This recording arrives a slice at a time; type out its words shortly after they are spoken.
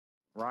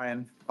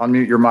Ryan,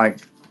 unmute your mic.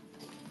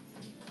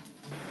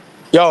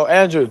 Yo,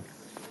 Andrew.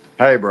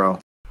 Hey, bro.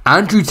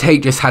 Andrew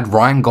Tate just had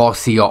Ryan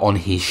Garcia on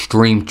his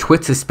stream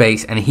Twitter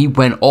space, and he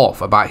went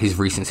off about his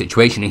recent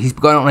situation, and he's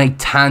gone on a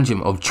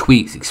tangent of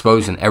tweets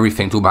exposing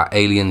everything, talking about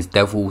aliens,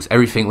 devils,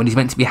 everything, when he's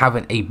meant to be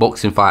having a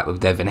boxing fight with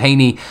Devin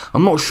Haney.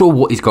 I'm not sure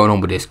what is going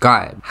on with this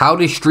guy. How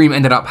this stream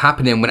ended up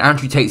happening, when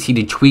Andrew Tate see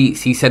the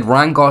tweets, he said,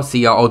 Ryan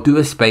Garcia, I'll do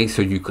a space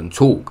so you can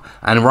talk.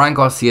 And Ryan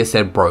Garcia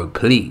said, bro,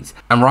 please.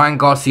 And Ryan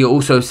Garcia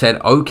also said,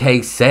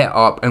 okay, set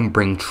up and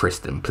bring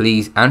Tristan,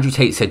 please. Andrew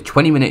Tate said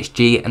 20 minutes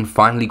G and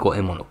finally got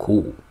him on a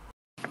call.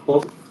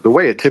 Well, the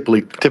way it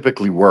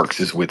typically works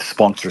is with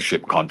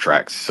sponsorship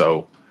contracts.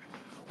 So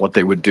what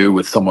they would do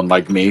with someone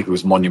like me,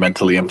 who's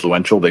monumentally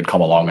influential, they'd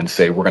come along and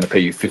say, we're going to pay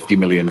you $50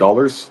 million.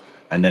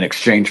 And in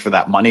exchange for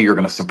that money, you're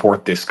going to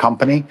support this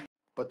company.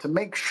 But to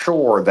make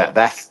sure that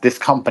this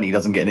company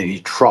doesn't get in any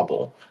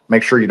trouble,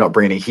 make sure you don't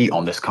bring any heat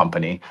on this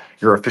company,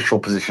 your official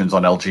positions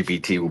on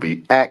LGBT will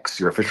be X,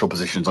 your official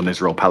positions on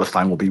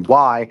Israel-Palestine will be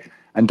Y.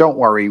 And don't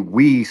worry,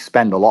 we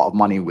spend a lot of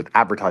money with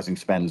advertising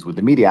spends with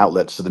the media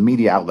outlets, so the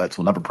media outlets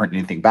will never print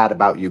anything bad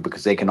about you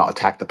because they cannot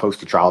attack the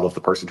poster child of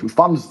the person who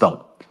funds them.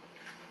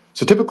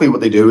 So typically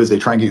what they do is they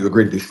try and get you to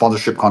agree to these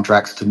sponsorship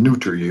contracts to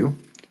neuter you.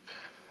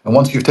 And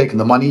once you've taken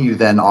the money, you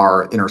then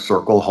are inner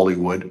circle,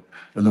 Hollywood,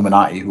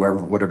 Illuminati, whoever,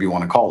 whatever you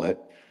want to call it,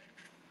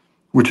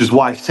 which is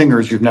why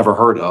singers you've never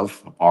heard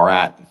of are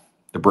at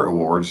the Brit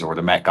Awards or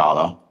the Met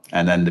Gala.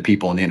 And then the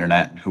people on the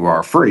internet who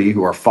are free,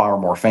 who are far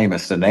more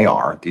famous than they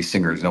are, these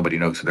singers, nobody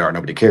knows who they are,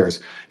 nobody cares,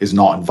 is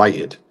not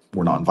invited.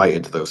 We're not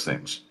invited to those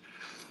things.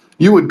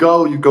 You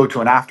go to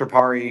an after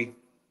party.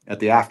 At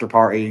the after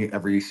party,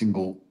 every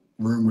single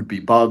room would be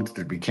bugged.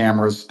 There'd be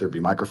cameras, there'd be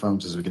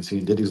microphones, as we can see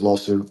in Diddy's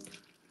lawsuit.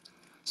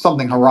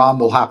 Something haram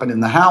will happen in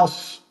the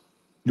house.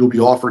 You'll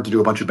be offered to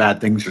do a bunch of bad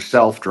things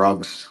yourself,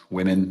 drugs,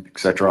 women,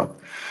 etc.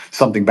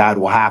 Something bad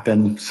will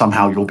happen.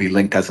 Somehow you'll be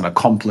linked as an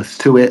accomplice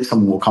to it.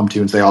 Someone will come to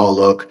you and say, oh,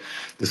 look,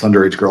 this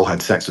underage girl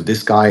had sex with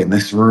this guy in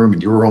this room,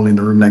 and you were only in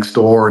the room next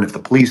door. And if the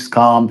police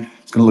come,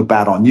 it's going to look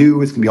bad on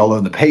you. It's going to be all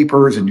over the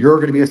papers, and you're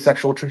going to be a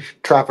sexual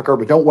trafficker.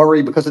 But don't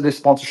worry, because of this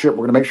sponsorship,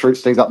 we're going to make sure it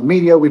stays out in the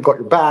media. We've got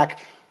your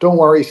back. Don't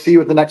worry. See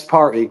you at the next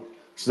party.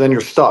 So then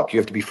you're stuck. You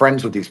have to be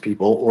friends with these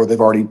people, or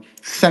they've already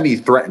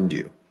semi-threatened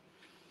you.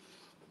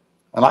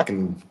 And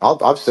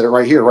I've said it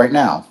right here, right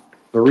now.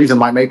 The reason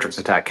my Matrix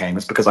attack came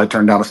is because I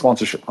turned down a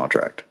sponsorship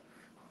contract.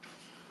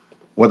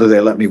 Whether they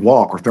let me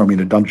walk or throw me in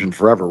a dungeon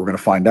forever, we're going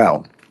to find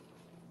out.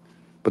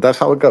 But that's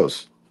how it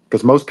goes.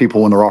 Because most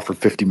people, when they're offered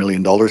 $50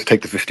 million,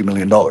 take the $50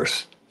 million.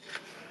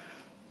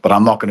 But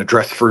I'm not going to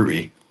dress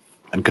fruity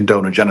and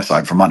condone a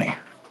genocide for money.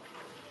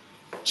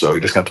 So you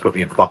just have to put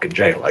me in fucking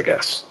jail, I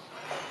guess.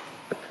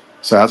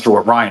 So as for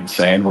what Ryan's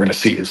saying, we're going to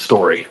see his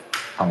story.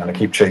 I'm going to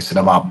keep chasing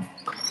him up.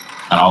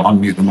 And I'll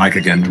unmute the mic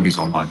again when he's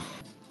online.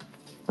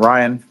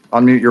 Ryan,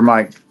 unmute your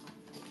mic.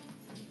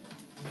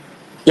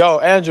 Yo,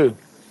 Andrew.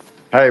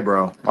 Hey,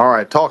 bro. All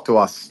right, talk to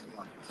us.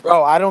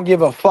 Bro, I don't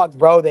give a fuck,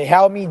 bro. They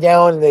held me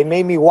down and they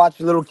made me watch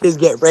little kids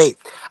get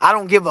raped. I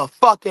don't give a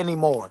fuck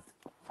anymore.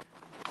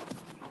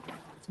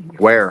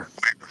 Where?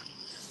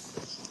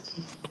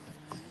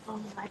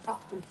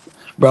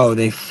 Bro,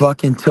 they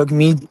fucking took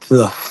me to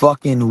the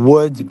fucking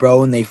woods,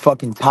 bro, and they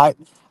fucking tied.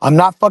 I'm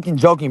not fucking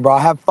joking, bro.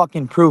 I have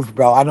fucking proof,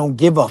 bro. I don't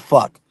give a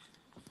fuck.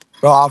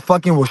 Bro, I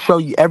fucking will show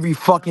you every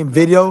fucking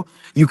video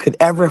you could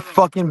ever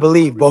fucking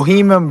believe.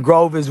 Bohemian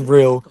Grove is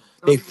real.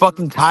 They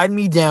fucking tied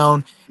me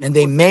down and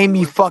they made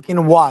me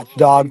fucking watch,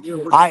 dog.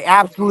 I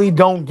absolutely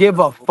don't give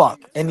a fuck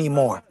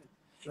anymore.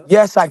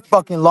 Yes, I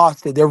fucking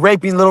lost it. They're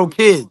raping little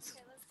kids.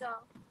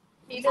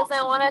 He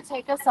doesn't want to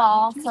take us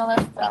all, so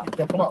let's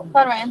go. Come on,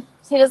 Ryan.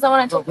 He doesn't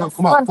want to take us.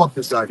 Come on. Fuck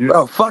this guy.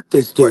 Bro, fuck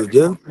this dude,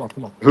 dude.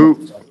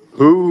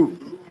 Who?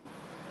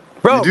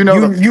 Bro, You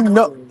do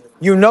know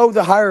you know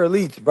the higher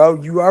elites, bro.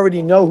 You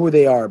already know who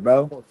they are,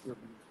 bro.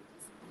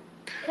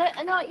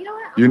 No, you know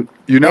what?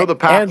 You know the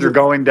path Andrew, you're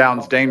going down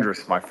is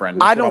dangerous, my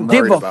friend. That's I what don't I'm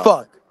give worried a about.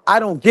 fuck.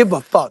 I don't give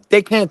a fuck.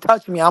 They can't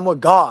touch me. I'm a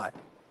god.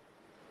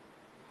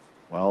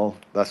 Well,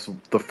 that's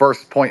the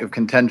first point of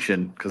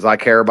contention, because I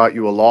care about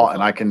you a lot,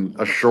 and I can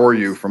assure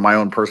you from my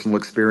own personal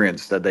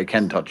experience that they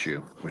can touch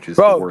you, which is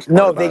the Bro, worst part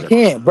no, about they it.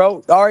 can't,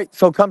 bro. All right,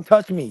 so come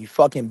touch me, you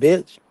fucking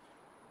bitch.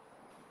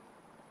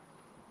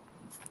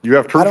 You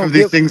have proof of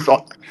these things.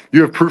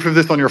 You have proof of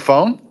this on your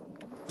phone?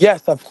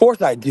 Yes, of course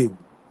I do.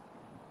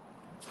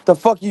 The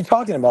fuck you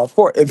talking about? Of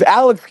course. If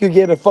Alex could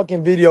get a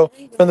fucking video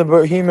from the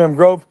Bohemian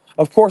Grove,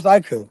 of course I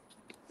could.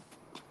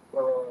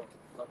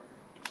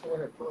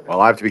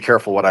 Well, I have to be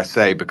careful what I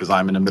say because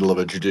I'm in the middle of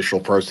a judicial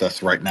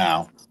process right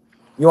now.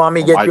 You want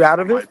me to get you out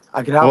of it?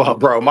 I can help Well, you.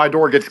 bro, my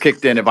door gets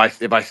kicked in if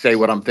I say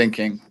what I'm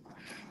thinking.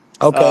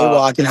 Okay,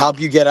 well, I can help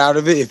you get out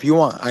of it if you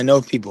want. I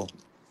know people.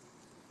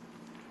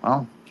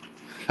 Oh.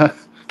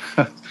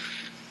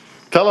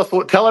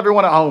 Tell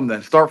everyone at home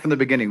then. Start from the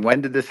beginning.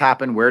 When did this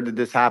happen? Where did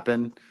this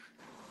happen?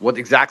 What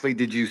exactly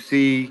did you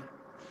see?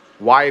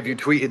 Why have you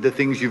tweeted the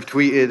things you've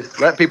tweeted?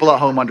 Let people at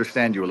home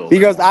understand you a little bit.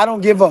 Because I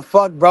don't give a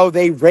fuck, bro.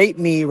 They raped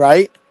me,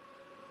 right?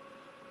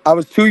 I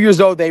was 2 years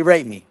old. They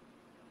raped me.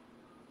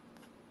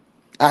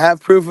 I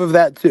have proof of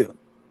that too.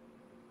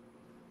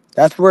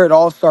 That's where it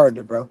all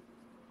started, bro.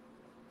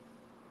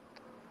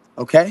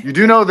 Okay? You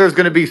do know there's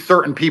going to be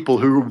certain people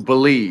who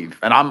believe,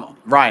 and I'm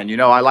Ryan. You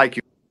know I like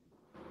you.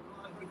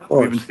 Of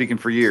We've been course. speaking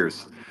for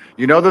years.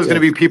 You know there's going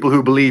to Yes. be people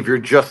who believe you're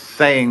just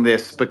saying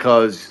this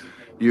because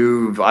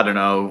you've, I don't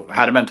know,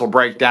 had a mental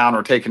breakdown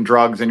or taken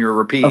drugs and you're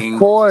Of repeating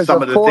course,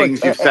 some of of the course.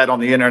 things you've said on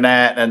the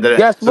internet, and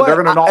Guess so they're what?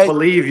 going to not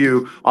believe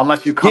you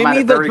unless you come Give at me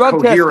it the very drug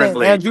test then,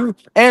 coherently. Andrew.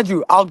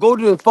 Andrew, I'll go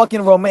to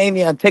fucking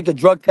Romania and take a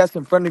drug test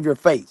in front of your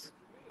face.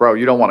 Bro,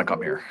 you don't want to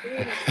come here.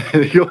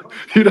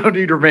 You don't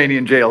need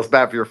Romanian jail. It's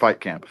bad for your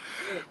fight camp.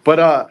 But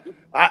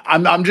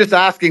I'm just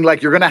asking,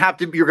 like, you're gonna have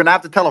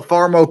to tell a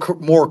far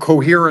more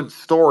coherent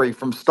story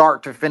from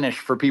start to finish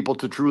for people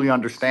to truly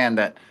understand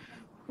that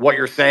what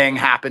you're saying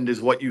happened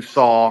is what you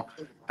saw,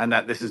 and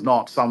that this is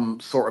not some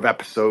sort of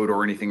episode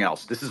or anything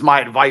else. This is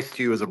my advice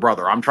to you as a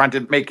brother. I'm trying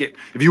to make it,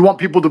 if you want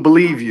people to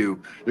believe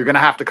you, you're going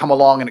to have to come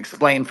along and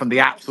explain from the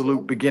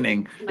absolute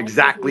beginning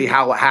exactly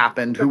how it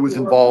happened, who was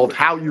involved,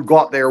 how you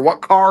got there,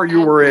 what car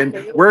you were in,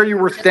 where you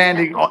were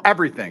standing,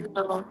 everything.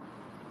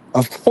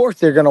 Of course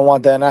they're gonna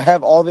want that, and I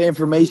have all the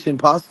information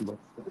possible.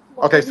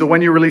 Okay, so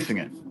when you're releasing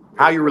it,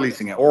 how are you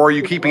releasing it? Or are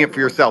you keeping it for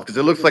yourself? Because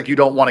it looks like you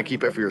don't want to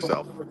keep it for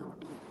yourself.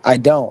 I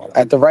don't.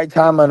 At the right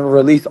time, I'm gonna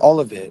release all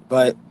of it.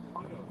 But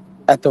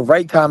at the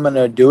right time, I'm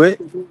gonna do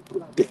it.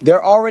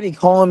 They're already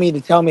calling me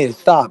to tell me to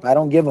stop. I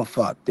don't give a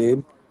fuck,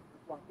 dude.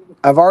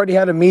 I've already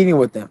had a meeting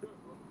with them.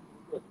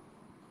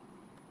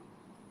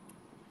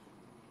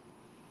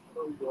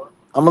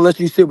 I'm gonna let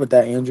you sit with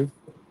that, Andrew.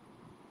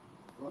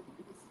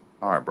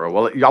 All right, bro.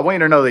 Well, I want you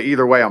to know that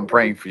either way, I'm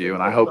praying for you,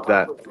 and I hope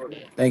that,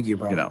 Thank you,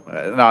 bro.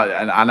 no,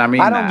 and I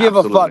I mean don't that give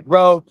a fuck, absolutely.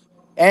 bro.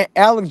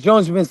 Alex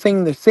Jones has been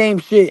saying the same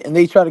shit, and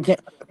they try to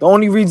can't. The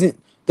only reason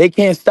they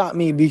can't stop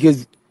me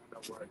because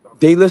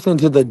they listen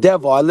to the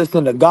devil. I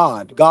listen to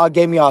God. God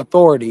gave me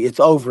authority. It's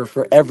over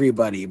for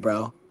everybody,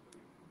 bro.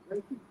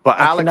 But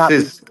I cannot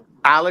be,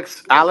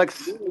 Alex,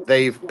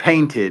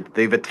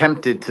 they've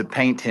attempted to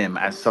paint him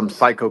as some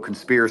psycho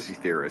conspiracy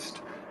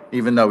theorist,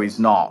 even though he's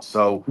not.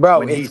 So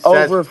bro. It's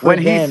over for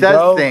them,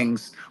 bro.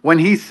 when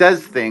he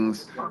says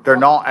things, they're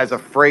not as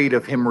afraid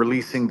of him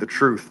releasing the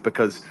truth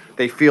because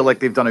they feel like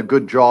they've done a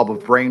good job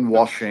of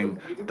brainwashing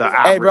the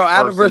Hey, bro. average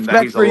Out of person that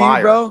respect he's a for you, liar.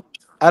 bro.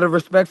 Out of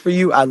respect for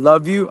you, I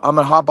love you. I'm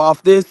gonna hop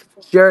off this.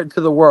 Share it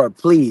to the world,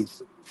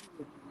 please.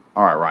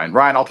 All right, Ryan.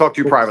 Ryan, I'll talk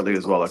to you privately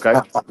as well,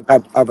 okay?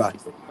 Bye.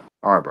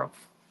 All right, bro.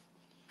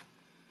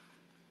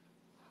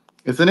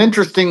 It's an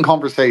interesting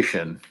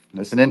conversation.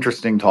 It's an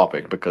interesting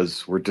topic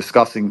because we're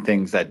discussing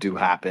things that do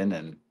happen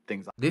and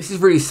things. This is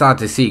really sad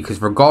to see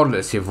because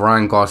regardless if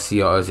Ryan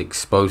Garcia is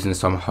exposing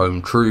some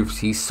home truths,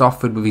 he's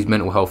suffered with his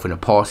mental health in the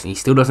past and he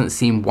still doesn't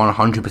seem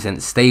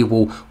 100%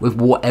 stable with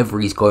whatever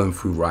he's going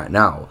through right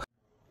now.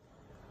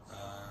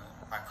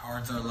 My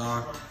cards are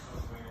locked,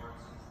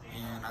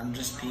 and I'm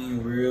just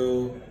being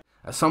real.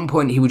 At some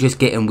point, he was just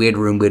getting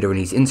weirder and weirder in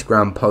his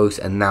Instagram posts,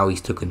 and now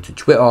he's taken to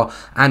Twitter.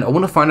 And I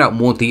want to find out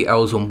more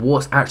details on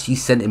what's actually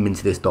sent him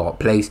into this dark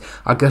place.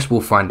 I guess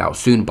we'll find out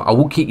soon, but I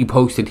will keep you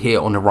posted here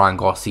on the Ryan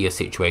Garcia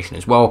situation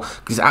as well,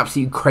 because it's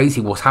absolutely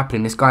crazy what's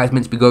happening. This guy is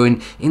meant to be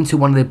going into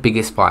one of the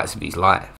biggest fights of his life.